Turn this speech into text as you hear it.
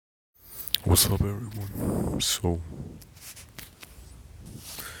What's up, everyone? So,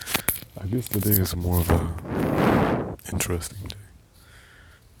 I guess today is more of a interesting day,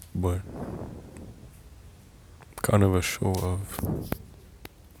 but kind of a show of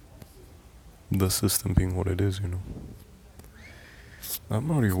the system being what it is. I'm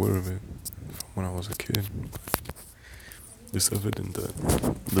already aware of it from when I was a kid. It's evident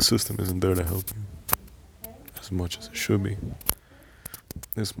that the system isn't there to help you as much as it should be.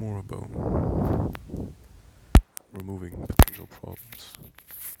 It's more about removing potential problems.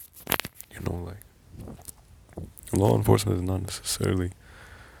 Like law enforcement is not necessarily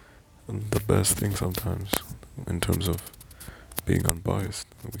the best thing sometimes in terms of being unbiased.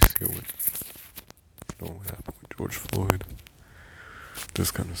 We see it with what happened with George Floyd,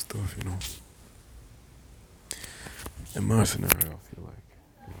 this kind of stuff. In my scenario, I feel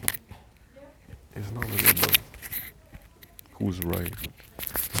like it's not really about who's right,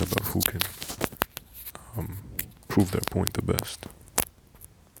 it's about who can um, prove their point the best.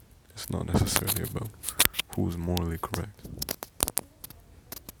 It's not necessarily about who's morally correct,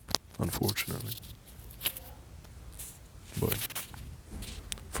 unfortunately. But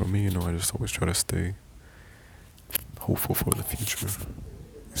for me, I just always try to stay hopeful for the future.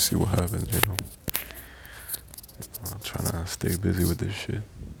 See what happens. I'm trying to stay busy with this shit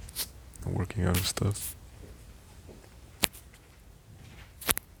and working out and stuff.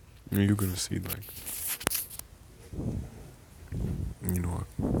 You're gonna see, like,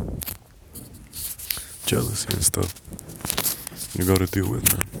 jealousy and stuff you gotta deal with,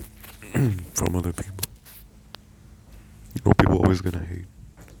 man, from other people. People always gonna hate.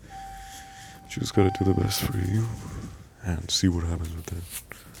 You just gotta do the best for you and see what happens with it.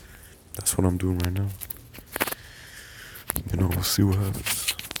 That's what I'm doing right now. We'll see what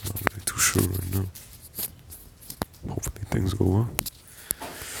happens. I'm not really too sure right now. Hopefully things go well.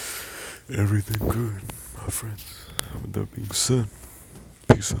 Everything good, my friends. With that being said,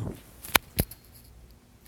 peace out.